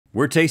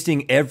We're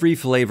tasting every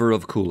flavor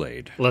of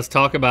Kool-Aid. Let's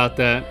talk about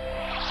that.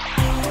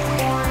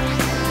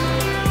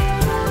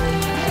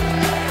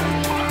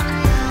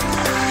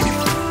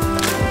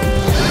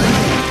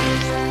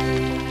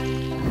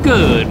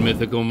 Good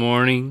Mythical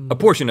morning. A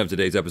portion of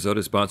today's episode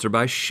is sponsored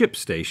by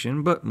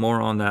ShipStation, but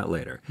more on that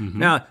later.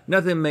 Now,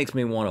 nothing makes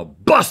me want to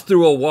bust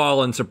through a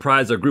wall and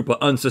surprise a group of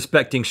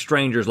unsuspecting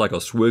strangers like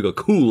a swig of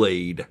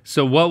Kool-Aid.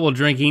 So what will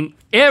drinking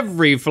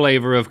every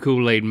flavor of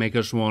Kool-Aid make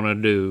us want to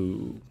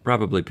do?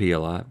 Probably pee a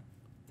lot.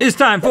 It's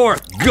time for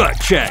Gut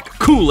Check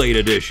Kool-Aid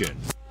Edition.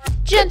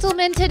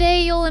 Gentlemen,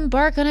 today you'll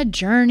embark on a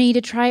journey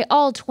to try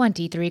all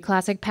 23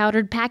 classic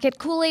powdered packet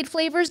Kool-Aid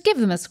flavors. Give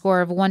them a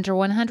score of 1 to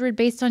 100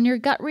 based on your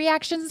gut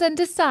reactions and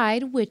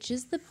decide which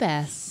is the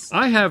best.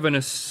 I have an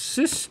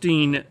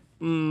assisting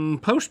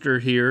poster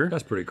here.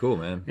 That's pretty cool,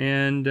 man.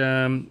 And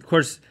of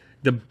course,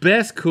 the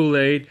best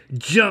Kool-Aid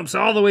jumps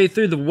all the way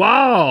through the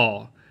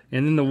wall.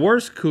 And then the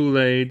worst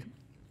Kool-Aid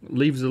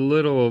leaves a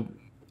little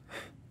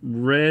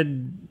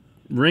red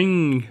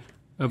ring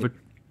of a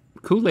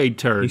Kool-Aid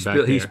turd back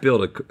there. He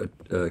spilled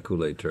a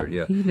Kool-Aid turd,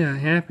 yeah. He's not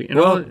happy. And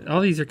Well- all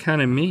these are kind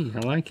of me. I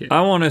like it.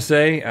 I want to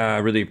say I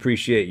really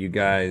appreciate you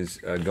guys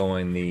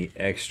going the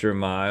extra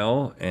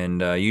mile.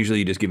 And usually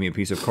you just give me a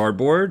piece of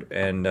cardboard,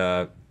 and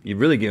you've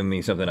really given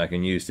me something I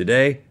can use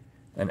today,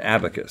 an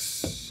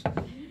abacus.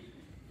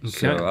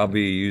 So I'll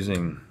be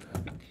using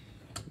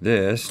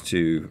this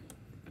to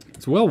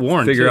It's well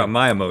worn, figure too. out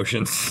my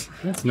emotions.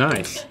 That's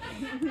nice.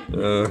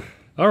 I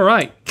All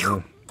right.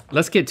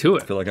 Let's get to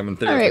it. feel like I'm in All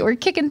therapy. right, we're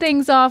kicking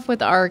things off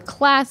with our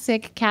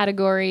classic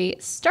category,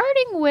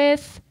 starting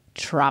with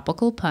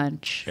Tropical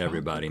Punch.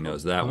 Everybody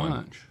knows that one.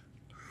 Punch.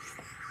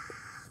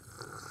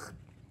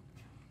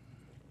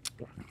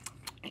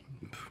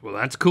 Well,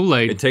 that's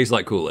Kool-Aid. It tastes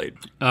like Kool-Aid.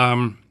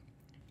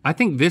 I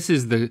think this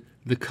is the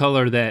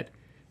color that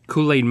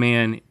Kool-Aid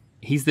Man,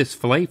 he's this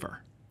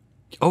flavor.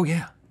 Oh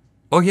yeah.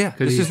 Oh yeah.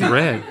 Because he's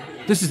red.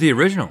 This is the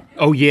original.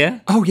 Oh,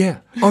 yeah? Oh yeah.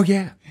 Oh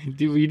yeah.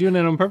 Were you doing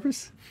that on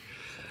purpose?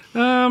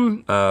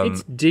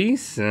 It's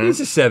decent. It's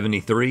a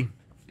 73.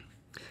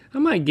 I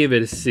might give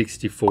it a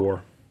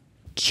 64.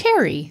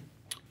 Cherry.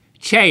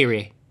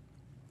 Cherry.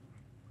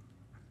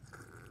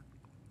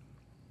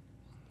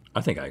 I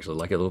think I actually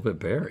like it a little bit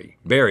berry.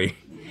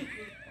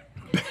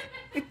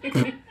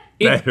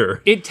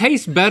 Better. It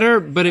tastes better,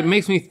 but it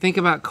makes me think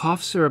about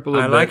cough syrup a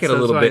little I bit. like it so a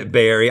it's little like- bit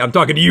berry. I'm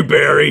talking to you,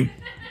 Barry.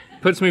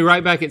 Puts me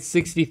right back at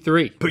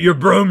 63. Put your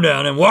broom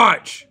down and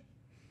watch.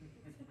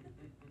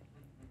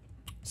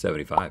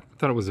 75. I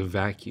thought it was a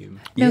vacuum.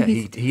 No,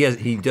 Yeah,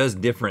 he does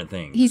different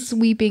things. He's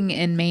sweeping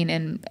in Maine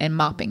and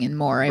mopping in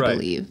more, I Right.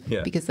 believe,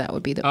 Yeah. because that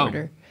would be the Oh.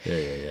 order.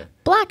 Yeah.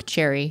 Black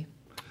cherry.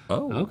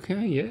 Oh,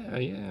 Okay,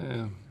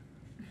 yeah.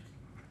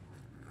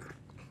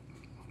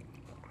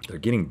 they're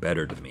getting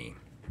better to me.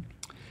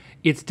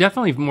 It's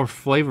definitely more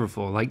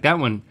flavorful. Like that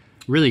one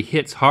really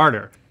hits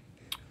harder.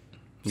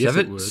 Yes,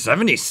 it would.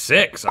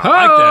 76. I Oh!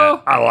 like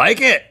that. I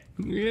like it.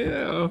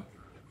 Yeah.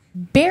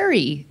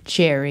 Berry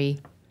cherry.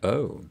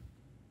 Oh.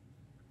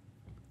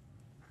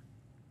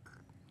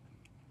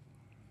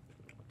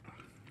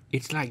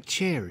 It's like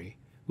cherry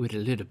with a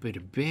little bit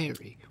of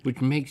berry,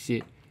 which makes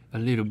it a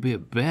little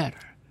bit better.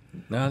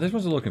 No, this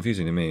one's a little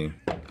confusing to me.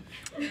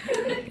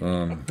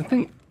 I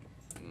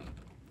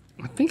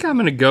think I'm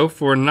gonna go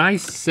for a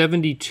nice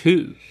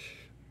 72.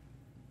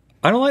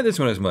 I don't like this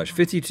one as much.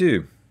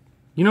 52.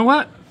 You know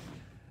what?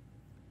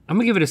 I'm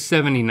gonna give it a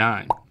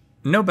 79.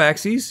 No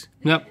backsies.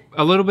 Nope,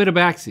 a little bit of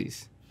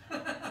backsies.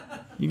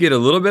 You get a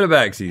little bit of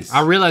backsies.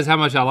 I realized how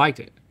much I liked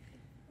it.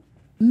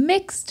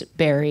 Mixed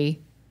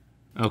berry.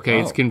 Okay,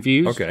 it's Oh,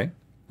 confused. Okay.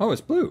 Oh,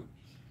 it's blue.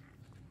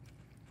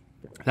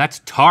 That's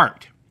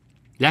tart.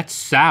 That's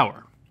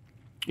sour.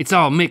 It's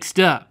all mixed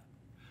up.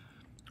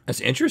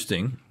 That's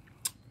interesting.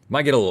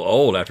 Might get a little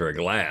old after a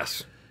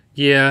glass.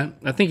 Yeah,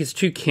 I think it's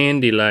too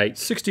candy-like.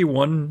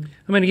 61.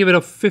 I'm gonna give it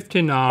a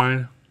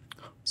 59.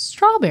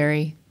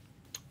 Strawberry.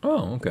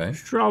 Oh, okay.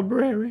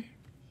 Strawberry.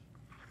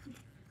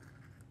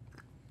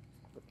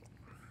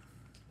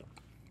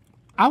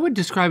 I would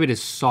describe it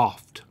as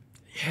soft.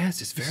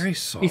 Yes, it's very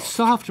soft. It's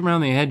soft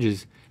around the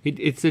edges.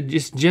 It's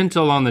just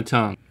gentle on the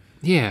tongue.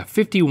 Yeah,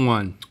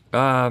 51.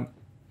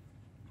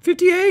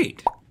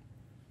 58.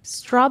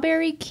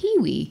 Strawberry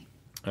kiwi.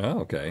 Oh,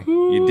 okay.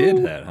 You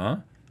did that, huh?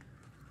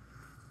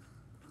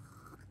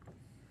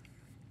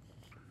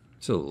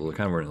 So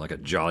kind of like a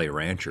Jolly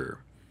Rancher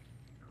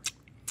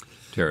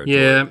territory.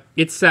 Yeah,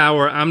 it's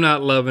sour. I'm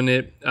not loving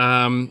it.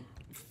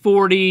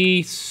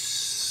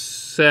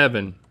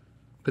 47,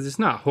 because it's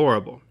not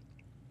horrible.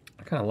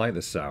 I kind of like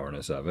the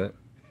sourness of it.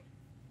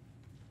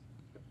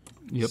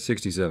 Yep.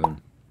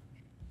 67.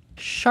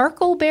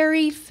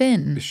 Charcoalberry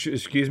fin.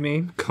 Excuse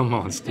me? Come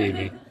on,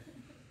 Stevie.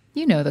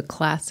 You know the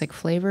classic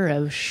flavor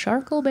of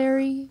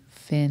charcoalberry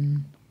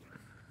fin.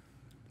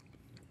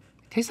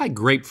 Tastes like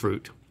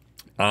grapefruit,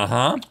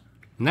 Uh-huh.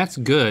 and that's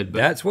good,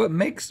 That's what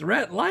makes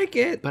Rhett like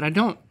it. but I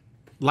don't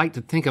like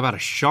to think about a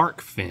shark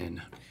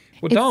fin.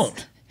 Well, It's-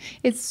 don't.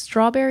 It's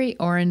strawberry,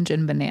 orange,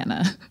 and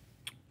banana.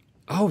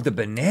 Oh, the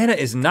banana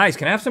is nice.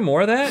 Can I have some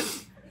more of that?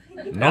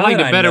 I liked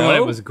it better when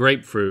it was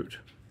grapefruit.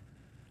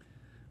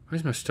 Why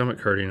is my stomach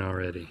hurting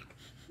already?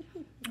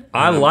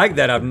 I like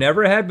that. I've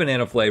never had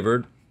banana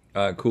flavored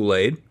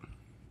Kool-Aid.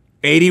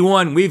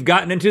 81. We've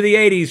gotten into the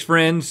 80s,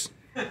 friends.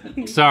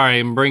 Sorry,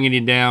 I'm bringing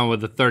you down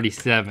with a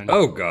 37.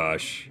 Oh,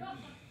 gosh.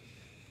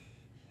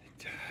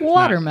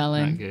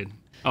 Watermelon. Not good.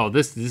 Oh,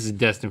 this is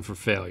destined for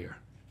failure.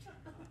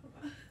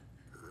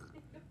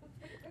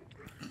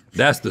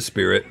 That's the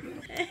spirit.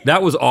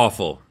 That was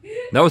awful.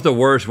 That was the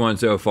worst one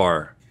so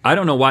far. I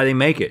don't know why they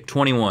make it.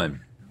 21.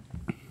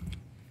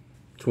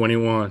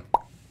 21.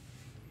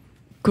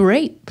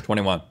 Grape.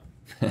 21.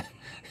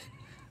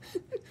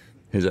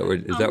 Is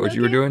that what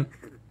you were doing?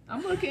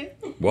 I'm looking.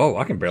 Whoa,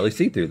 I can barely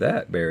see through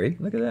that, Barry.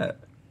 Look at that.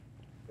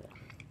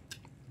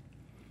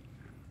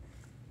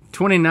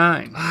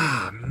 29.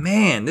 Ah,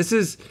 man, this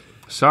is...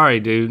 Sorry,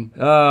 dude.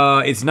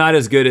 It's not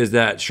as good as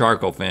that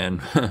Charcoal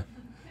fan.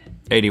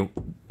 80.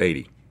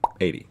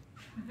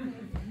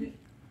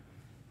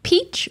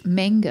 Peach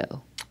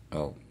mango.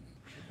 Oh.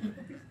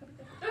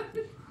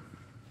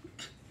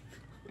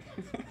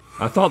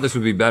 I thought this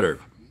would be better.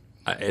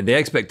 The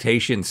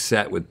expectations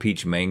set with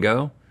peach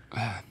mango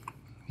are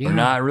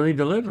not really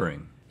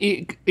delivering.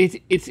 It's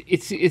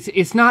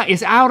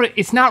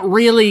not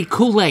really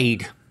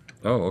Kool-Aid.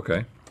 Oh,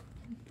 okay.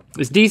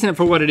 It's decent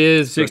for what it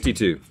is.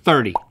 62.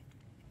 30.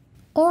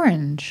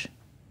 Orange.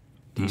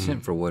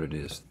 Decent for what it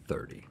is.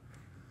 30.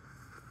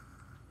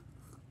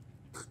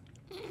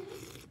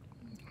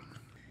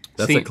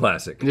 That's a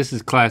classic. This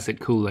is classic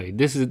Kool-Aid.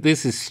 This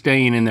is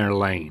staying in their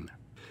lane.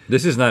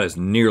 This is not as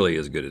nearly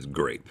as good as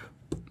grape.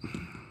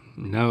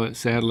 No,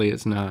 sadly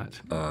it's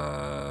not.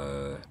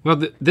 Well,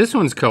 this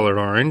one's colored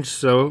orange,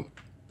 so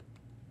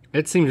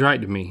it seems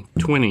right to me.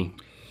 20.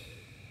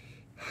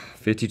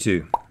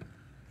 52.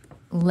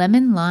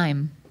 Lemon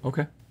lime.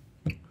 Okay.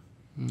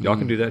 Y'all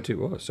can do that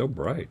too. Oh, it's so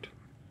bright.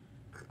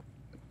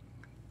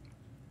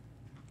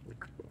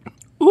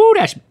 Ooh,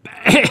 that's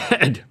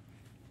bad.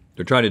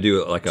 They're trying to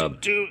do like a.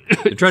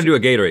 They're trying to do a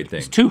Gatorade thing.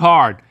 It's too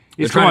hard.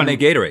 They're trying to make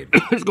Gatorade.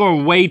 It's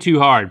going way too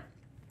hard.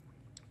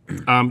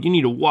 You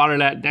need to water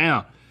that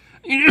down.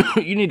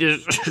 You need to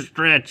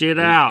stretch it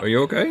out. Are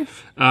you okay?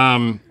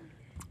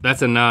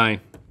 That's a 9.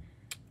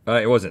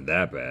 It wasn't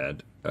that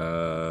bad.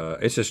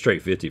 It's a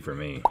straight 50 for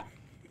me.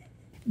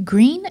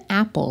 Green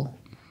apple.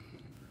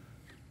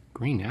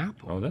 Green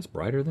apple. Oh, that's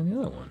brighter than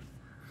the other one.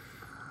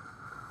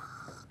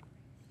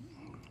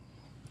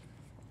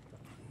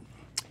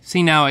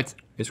 See, now it's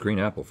green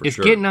apple for it's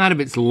sure. getting out of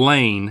its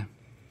lane.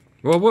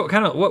 Well, what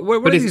kind of what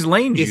are these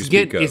lanes you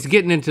speak of? It's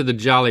getting into the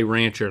Jolly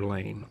Rancher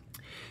lane.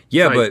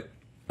 Yeah, Like,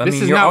 but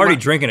this is you're not already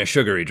what- drinking a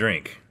sugary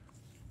drink.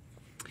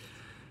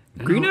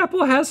 Green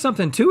apple has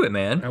something to it,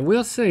 man. I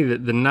will say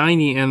that the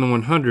 90 and the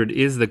 100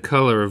 is the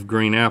color of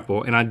green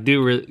apple, and I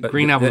do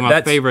green apple is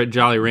my favorite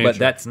Jolly Rancher. But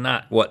that's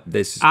not what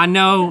this. I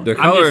know The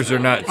colors are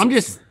not. I'm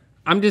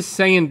just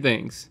saying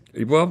things.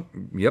 Well,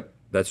 yep,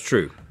 that's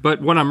true.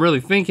 But what I'm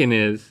really thinking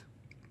is,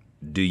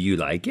 Do you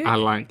like it? I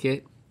like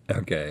it,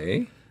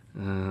 Okay.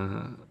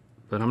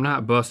 but I'm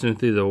not busting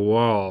through the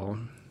wall,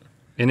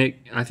 and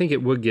I think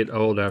it would get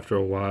old after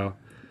a while.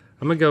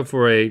 I'm gonna go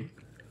for a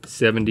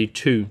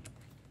 72.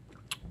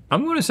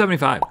 I'm going to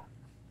 75.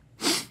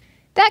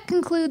 That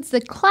concludes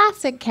the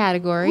classic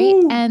category,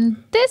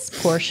 and this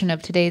portion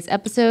of today's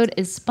episode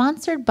is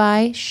sponsored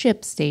by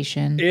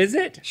ShipStation. Is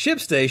it?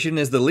 ShipStation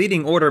is the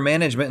leading order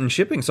management and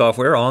shipping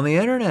software on the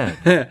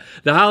internet.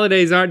 The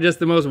holidays aren't just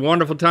the most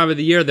wonderful time of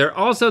the year, they're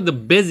also the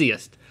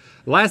busiest.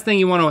 The last thing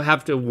you want to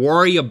have to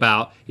worry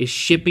about is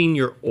shipping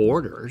your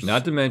orders.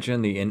 Not to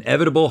mention the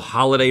inevitable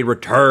holiday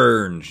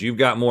returns. You've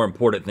got more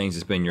important things to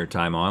spend your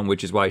time on,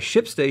 which is why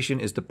ShipStation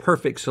is the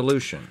perfect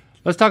solution.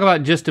 Let's talk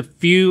about just a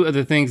few of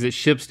the things that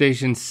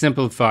ShipStation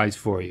simplifies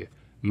for you.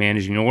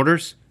 Managing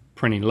orders,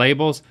 printing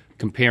labels,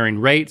 comparing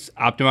rates,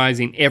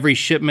 optimizing every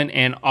shipment,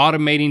 and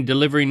automating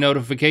delivery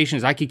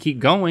notifications. I could keep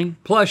going.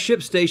 Plus,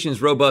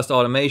 ShipStation's robust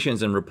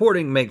automations and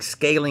reporting make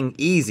scaling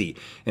easy.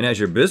 And as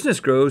your business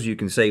grows, you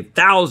can save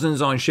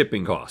thousands on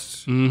shipping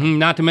costs.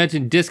 Not to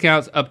mention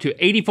discounts up to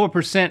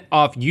 84%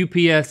 off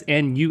UPS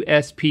and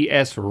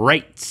USPS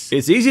rates.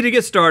 It's easy to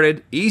get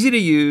started, easy to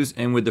use,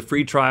 and with the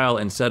free trial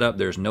and setup,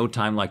 there's no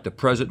time like the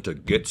present to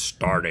get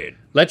started.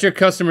 Let your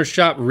customers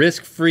shop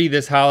risk-free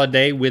this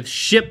holiday with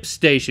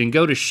ShipStation.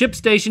 Go to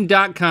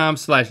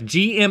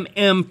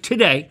shipstation.com/GMM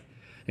today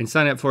and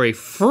sign up for a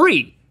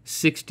free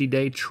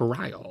 60-day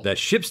trial. That's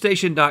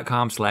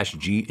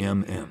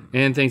shipstation.com/GMM.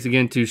 And thanks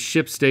again to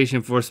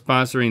ShipStation for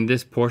sponsoring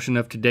this portion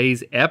of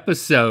today's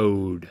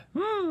episode.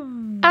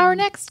 Our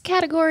next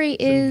category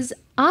is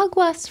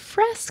aguas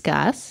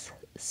frescas,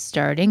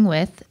 starting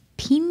with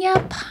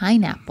piña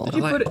pineapple.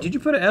 Did you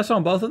put an S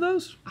on both of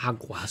those?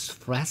 Aguas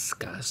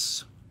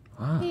frescas.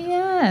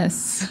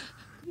 Yes.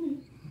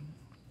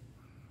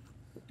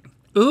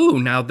 Ooh,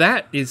 now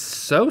that is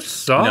so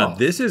soft. Now,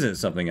 this isn't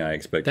something I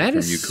expected That from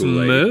is you,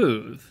 Kool-Aid.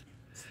 smooth.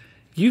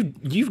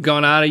 You've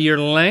gone out of your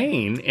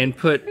lane and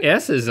put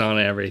S's on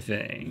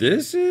everything.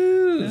 This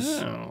is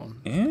Oh,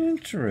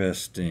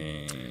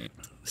 interesting.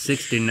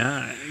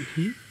 69.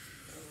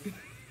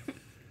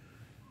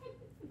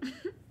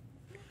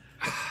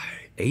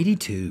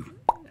 82.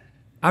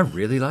 I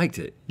really liked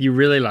it. You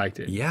really liked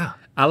it. Yeah.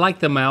 I like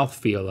the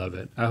mouthfeel of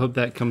it. I hope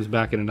that comes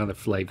back in another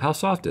flavor. How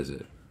soft is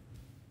it?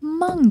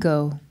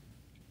 Mango.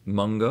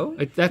 Mungo?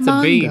 That's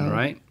a bean, Mango.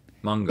 right?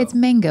 Mungo. It's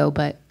mango,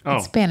 but Oh.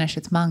 in Spanish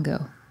it's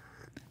mango.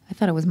 I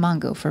thought it was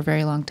mango for a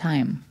very long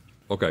time.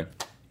 Okay.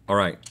 All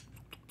right.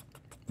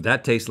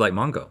 That tastes like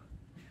mango.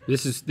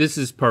 This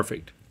is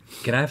perfect.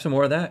 Can I have some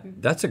more of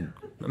that? That's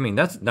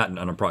not an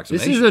This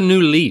approximation. is a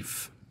new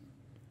leaf.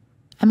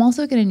 I'm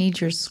also going to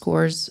need your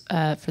scores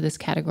for this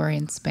category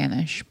in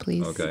Spanish,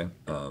 please. Okay.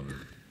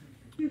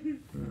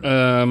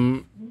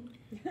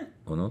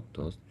 Uno,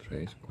 dos,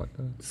 tres,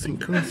 cuatro,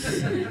 Cinco.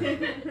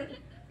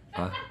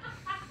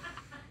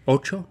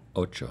 Ocho.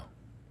 ocho.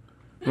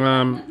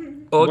 What?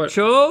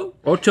 Ocho?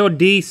 Ocho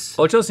dis.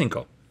 Ocho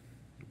cinco.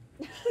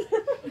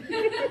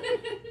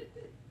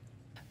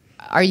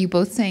 Are you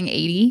both saying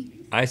 80?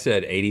 I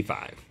said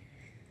 85.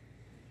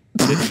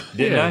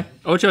 Didn't I?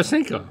 Ocho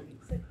cinco.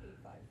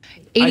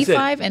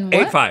 85 and what?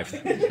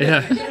 85.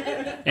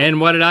 Yeah.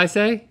 And what did I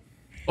say?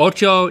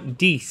 Ocho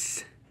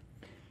dis.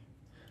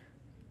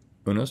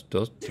 Unos,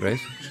 dos, tres.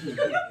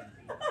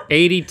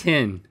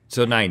 80-10.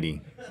 So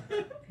 90.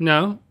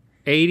 No.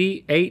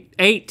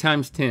 8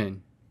 times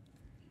 10.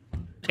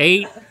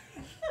 8.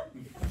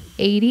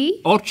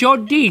 80? Ocho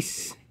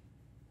dis.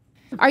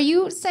 Are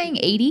you saying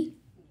 80?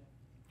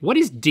 What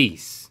is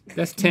dis?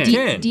 That's 10.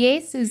 10.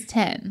 Diez is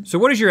 10. So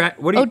what is your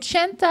what do you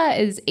Ochenta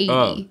is 80.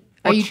 Oh.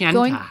 Are you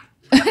going?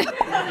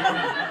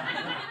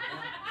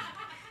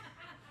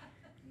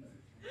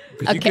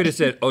 Because you could have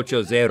said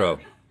ocho zero.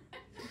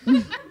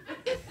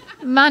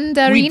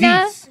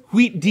 Mandarina?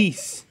 Wheat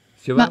dis.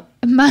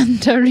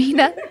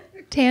 Mandarina?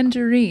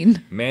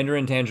 Tangerine.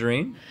 Mandarin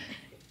tangerine?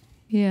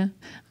 Yeah.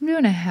 I'm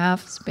doing a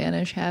half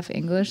Spanish, half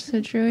English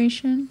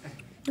situation.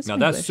 Now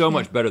that's so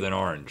much better than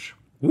orange.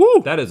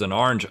 Woo! That is an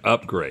orange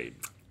upgrade.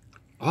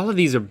 All of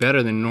these are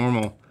better than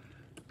normal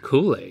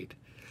Kool-Aid.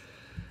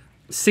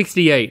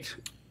 68.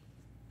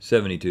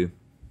 72.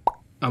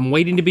 I'm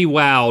waiting to be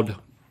wowed.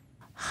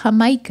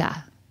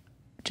 Jamaica,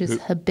 which is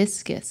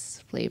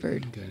hibiscus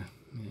flavored. Okay.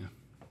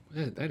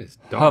 Yeah. That is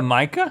dark.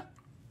 Jamaica?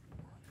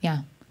 Yeah.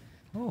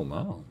 Oh,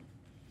 wow.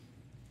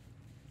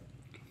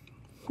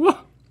 Whoa.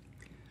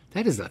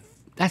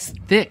 That's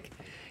thick.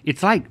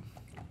 It's like,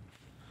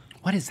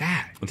 what is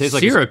that? It tastes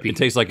Syrupy. it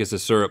tastes like it's a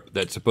syrup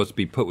that's supposed to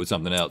be put with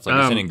something else.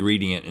 Like it's an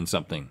ingredient in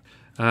something.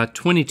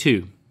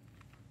 22.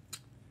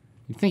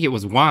 You think it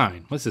was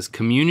wine? What's this,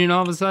 communion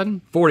all of a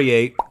sudden?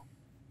 48.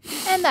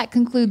 And that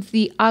concludes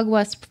the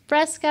Aguas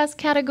Frescas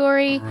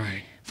category. All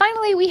right.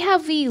 Finally, we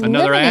have the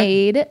Another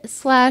ad?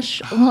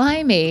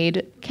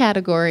 lemonade/limeade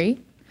category,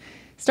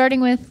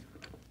 starting with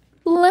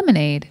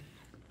lemonade.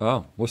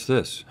 Oh, what's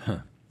this? Huh.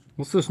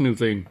 What's this new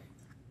thing?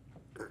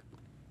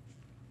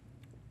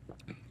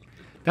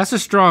 That's a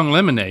strong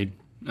lemonade.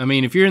 I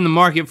mean, if you're in the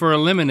market for a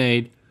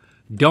lemonade,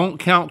 don't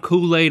count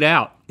Kool-Aid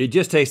out. It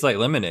just tastes like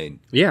lemonade.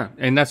 Yeah,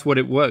 and that's what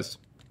it was.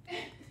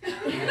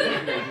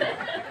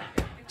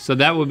 So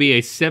that would be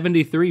a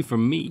 73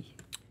 from me.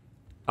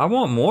 I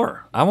want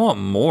more. I want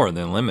more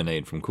than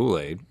lemonade from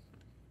Kool-Aid.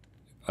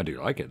 I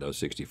do like it though,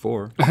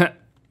 64.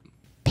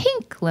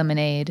 Pink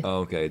lemonade. Oh,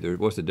 okay,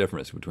 what's the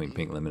difference between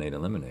pink lemonade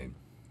and lemonade?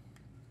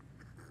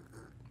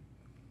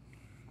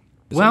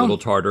 It's a little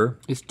tartar.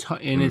 It's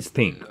and it's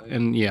pink.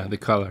 And yeah, the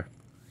color.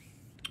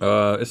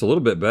 It's a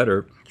little bit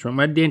better. That's what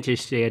my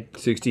dentist said.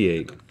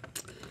 68.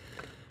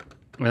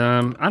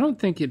 I don't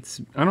think it's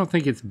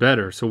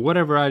better. So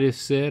whatever I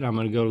just said, I'm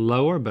gonna go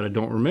lower, but I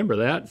don't remember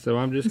that. So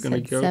I'm just gonna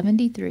Said go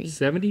 73.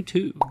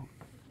 72.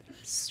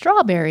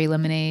 Strawberry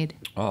lemonade.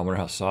 Oh, I wonder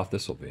how soft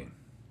this will be.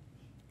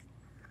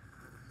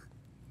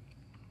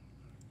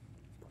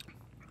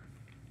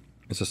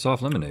 It's a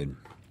soft lemonade.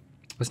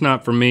 That's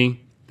not for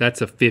me. That's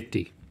a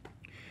 50.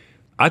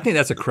 I think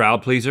that's a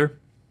crowd pleaser.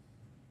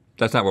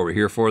 That's not what we're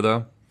here for,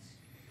 though.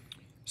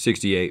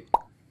 68.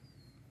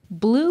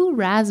 Blue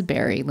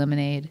raspberry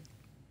lemonade.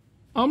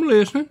 I'm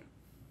listening.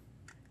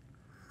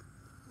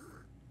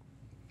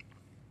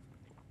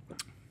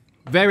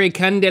 Very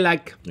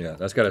candy-like. Yeah,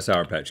 that's got a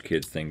Sour Patch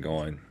Kids thing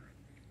going.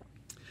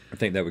 I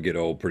think that would get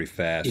old pretty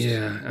fast.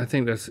 Yeah, I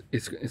think it's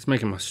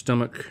making my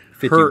stomach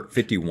hurt.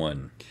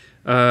 51.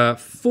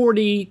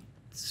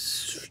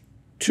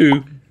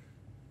 42.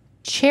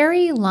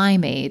 Cherry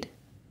limeade.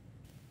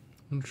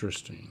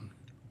 Interesting.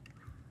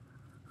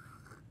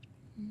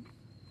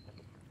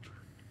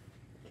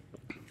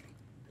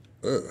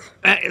 Ugh.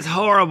 That is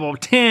horrible.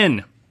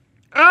 10.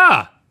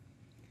 Ah!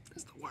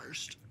 That's the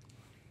worst.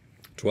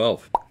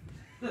 12.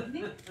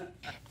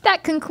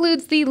 That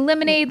concludes the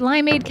lemonade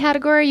limeade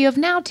category. You have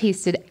now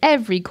tasted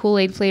every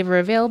Kool-Aid flavor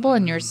available,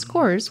 and your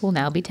scores will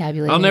now be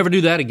tabulated. I'll never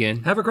do that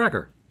again. Have a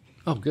cracker.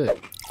 Oh, good.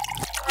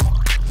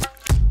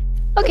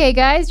 Okay,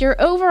 guys,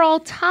 your overall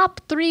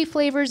top 3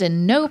 flavors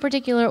in no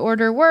particular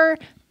order were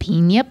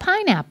Piña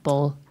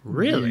Pineapple,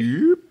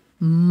 Really?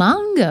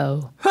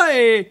 Mango,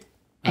 Hey!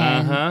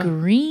 and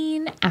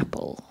Green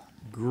Apple.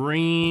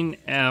 Green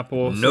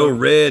apple. No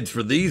reds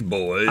for these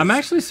boys. I'm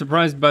actually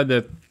surprised by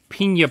the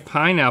Piña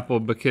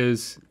Pineapple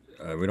because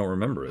We don't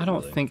remember it. I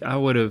don't really. think I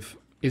would have.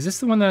 Is this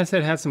the one that I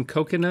said had some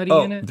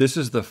coconutty in it? This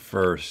is the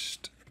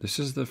first. This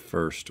is the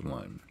first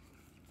one.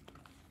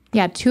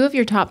 Yeah, 2 of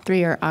your top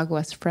 3 are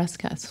Aguas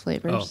Frescas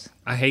flavors. Oh,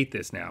 I hate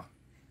this now.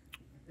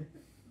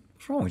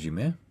 What's wrong with you,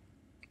 man?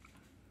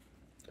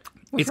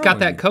 It's got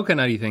that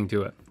coconutty thing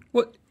to it.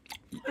 What?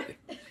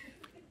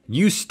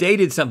 You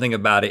stated something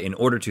about it in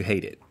order to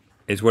hate it,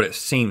 is what it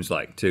seems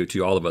like to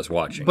all of us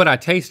watching. But I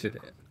tasted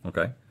it.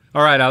 Okay.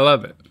 All right, I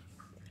love it.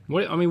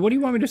 What do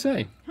you want me to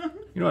say?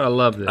 You know what, I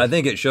love this. I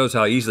think it shows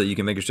how easily you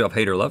can make yourself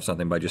hate or love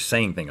something by just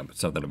saying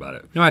something about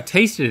it. No, I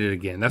tasted it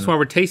again. That's why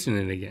we're tasting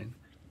it again.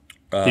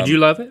 Did you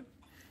love it?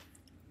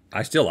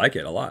 I still like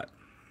it a lot.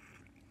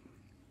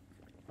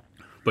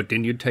 But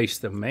then you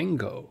taste the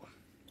mango.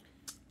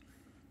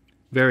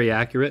 Very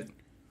accurate.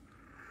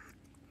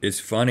 It's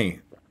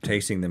funny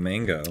tasting the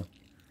mango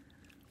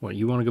What,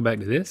 you want to go back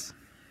to this?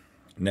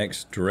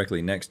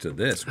 directly next to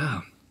this.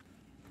 Wow.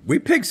 We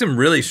picked some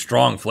really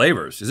strong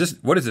flavors.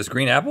 What is this,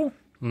 green apple?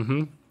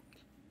 Mm-hmm.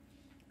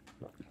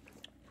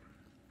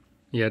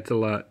 Yeah, it's a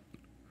lot.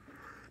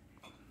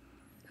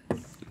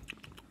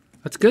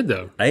 That's good,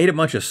 though. I ate a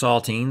bunch of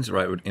saltines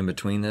right in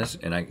between this,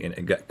 and I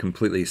got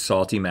completely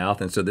salty mouth,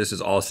 and so this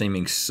is all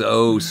seeming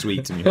so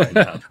sweet to me right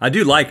now. I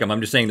do like them. I'm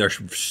just saying they're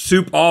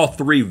all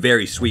 3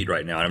 very sweet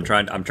right now, and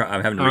I'm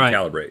having to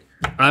recalibrate.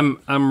 Right.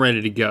 I'm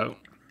ready to go.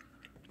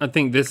 I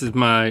think this is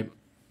my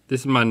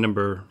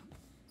number.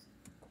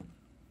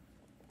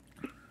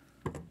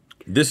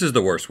 This is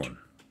the worst one.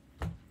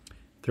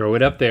 Throw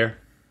it up there.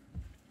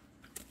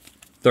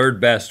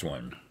 Third best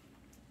one.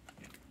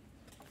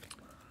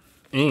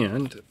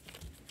 And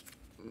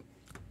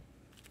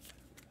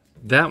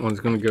that one's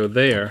gonna go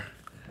there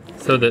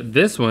so that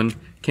this one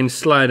can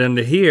slide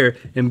under here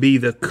and be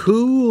the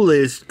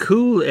coolest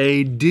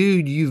Kool-Aid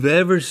dude you've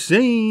ever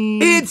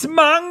seen. It's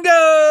mango!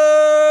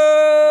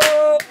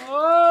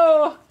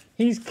 Oh,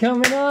 he's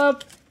coming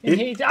up. And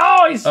his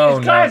glasses no,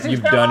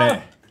 you've fell done off.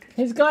 it.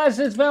 His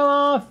glasses fell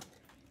off.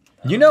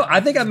 You know, I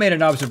think I made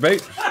an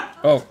observation.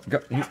 Oh,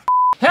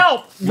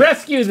 Help!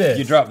 Rescue this.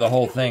 you dropped the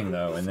whole thing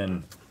though, and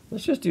then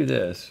let's just do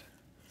this.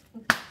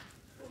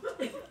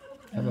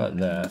 How about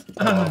that?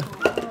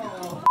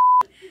 Oh.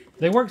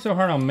 They work so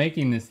hard on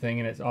making this thing,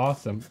 and it's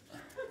awesome.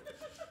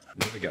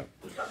 There we go.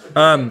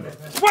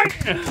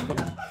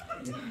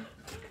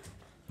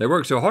 They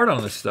work so hard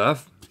on this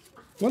stuff.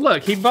 Well,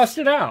 look, he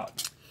busted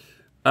out.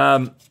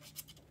 3D.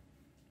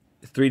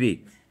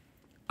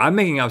 I'm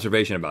making an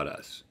observation about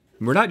us.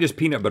 We're not just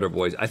peanut butter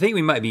boys. I think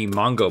we might be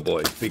mango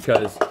boys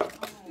because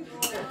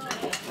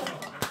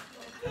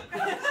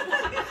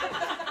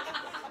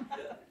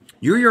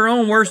you're your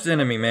own worst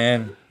enemy,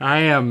 man. I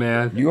am,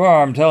 man. You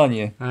are, I'm telling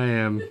you. I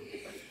am.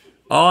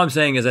 All I'm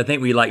saying is I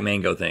think we like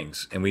mango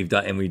things, and we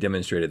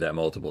demonstrated that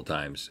multiple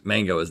times.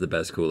 Mango is the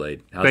best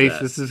Kool-Aid. How's Thanks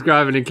that? for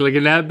subscribing and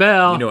clicking that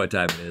bell. You know what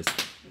time it is.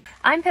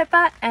 I'm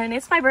Pippa, and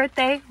it's my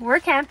birthday. We're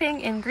camping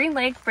in Green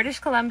Lake, British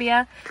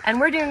Columbia, and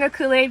we're doing a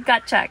Kool-Aid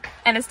gut check.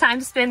 And it's time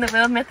to spin the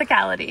wheel of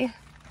mythicality.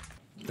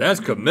 That's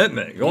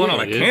commitment. Going on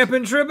a it is.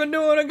 camping trip and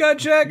doing a gut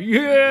check?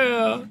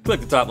 Yeah.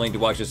 Click the top link to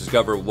watch us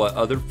discover what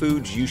other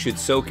foods you should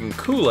soak in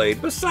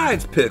Kool-Aid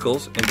besides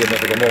pickles and get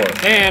Mythical more.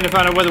 And to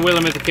find out where the wheel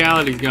of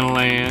mythicality is gonna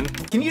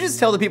land. Can you just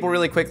tell the people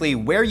really quickly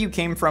where you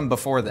came from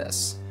before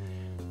this?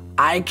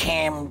 I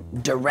came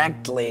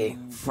directly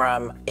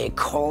from a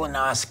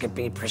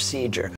colonoscopy procedure.